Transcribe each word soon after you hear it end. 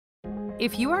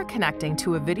If you are connecting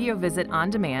to a video visit on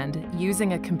demand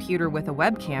using a computer with a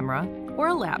web camera or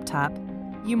a laptop,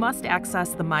 you must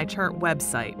access the Mychart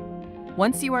website.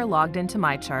 Once you are logged into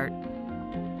Mychart,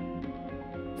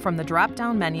 from the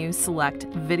drop-down menu, select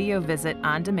Video Visit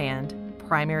on Demand,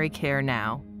 Primary Care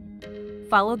Now.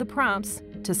 Follow the prompts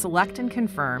to select and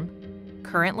confirm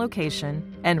current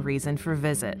location and reason for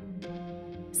visit.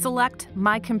 Select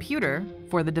My Computer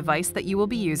for the device that you will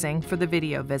be using for the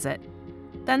video visit.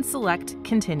 Then select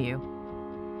Continue.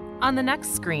 On the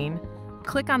next screen,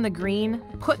 click on the green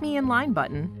Put Me in Line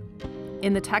button.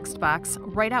 In the text box,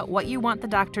 write out what you want the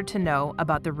doctor to know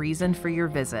about the reason for your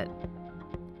visit.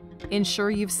 Ensure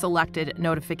you've selected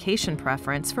notification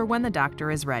preference for when the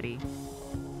doctor is ready.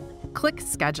 Click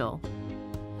Schedule.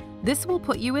 This will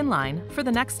put you in line for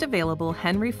the next available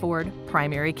Henry Ford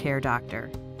primary care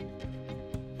doctor.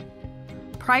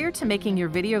 Prior to making your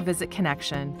video visit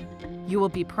connection, you will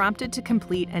be prompted to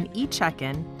complete an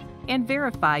e-check-in and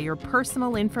verify your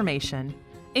personal information,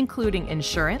 including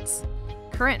insurance,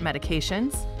 current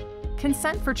medications,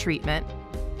 consent for treatment,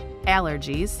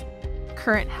 allergies,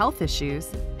 current health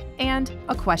issues, and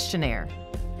a questionnaire.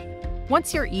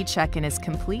 Once your e-check-in is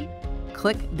complete,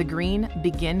 click the green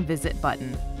Begin Visit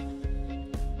button.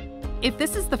 If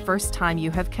this is the first time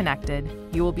you have connected,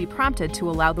 you will be prompted to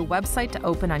allow the website to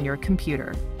open on your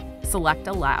computer. Select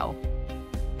Allow.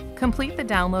 Complete the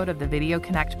download of the Video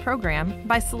Connect program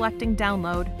by selecting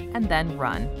Download and then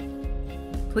Run.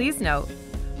 Please note,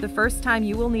 the first time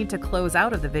you will need to close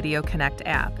out of the Video Connect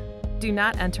app. Do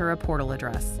not enter a portal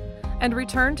address, and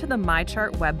return to the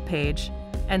Mychart web page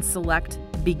and select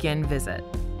Begin Visit.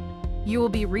 You will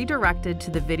be redirected to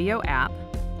the video app.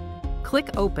 Click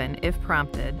Open if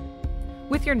prompted,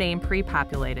 with your name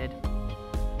pre-populated.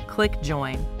 Click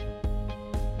Join.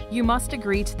 You must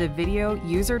agree to the video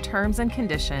user terms and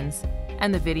conditions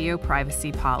and the video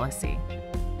privacy policy.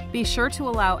 Be sure to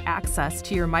allow access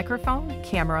to your microphone,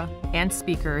 camera, and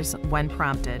speakers when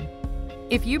prompted.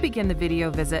 If you begin the video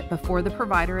visit before the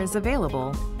provider is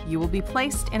available, you will be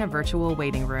placed in a virtual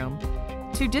waiting room.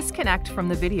 To disconnect from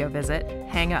the video visit,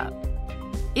 hang up.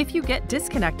 If you get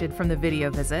disconnected from the video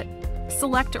visit,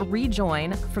 select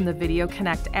Rejoin from the Video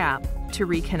Connect app to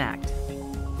reconnect.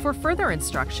 For further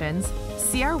instructions,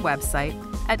 see our website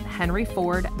at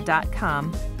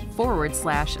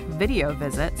henryford.com/video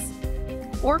visits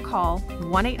or call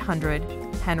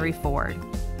 1-800-HENRY-FORD.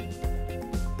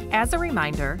 As a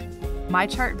reminder,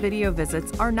 Mychart video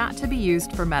visits are not to be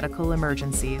used for medical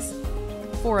emergencies.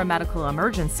 For a medical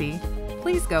emergency,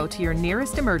 please go to your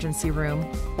nearest emergency room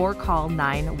or call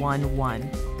 911.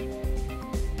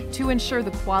 To ensure the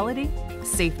quality,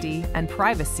 safety, and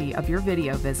privacy of your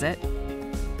video visit,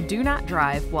 do not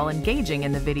drive while engaging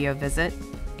in the video visit,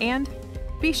 and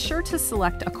be sure to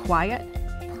select a quiet,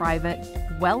 private,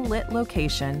 well-lit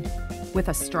location with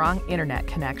a strong internet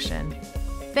connection.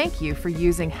 Thank you for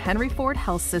using Henry Ford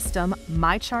Health System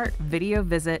Mychart Video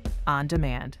Visit on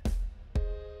Demand.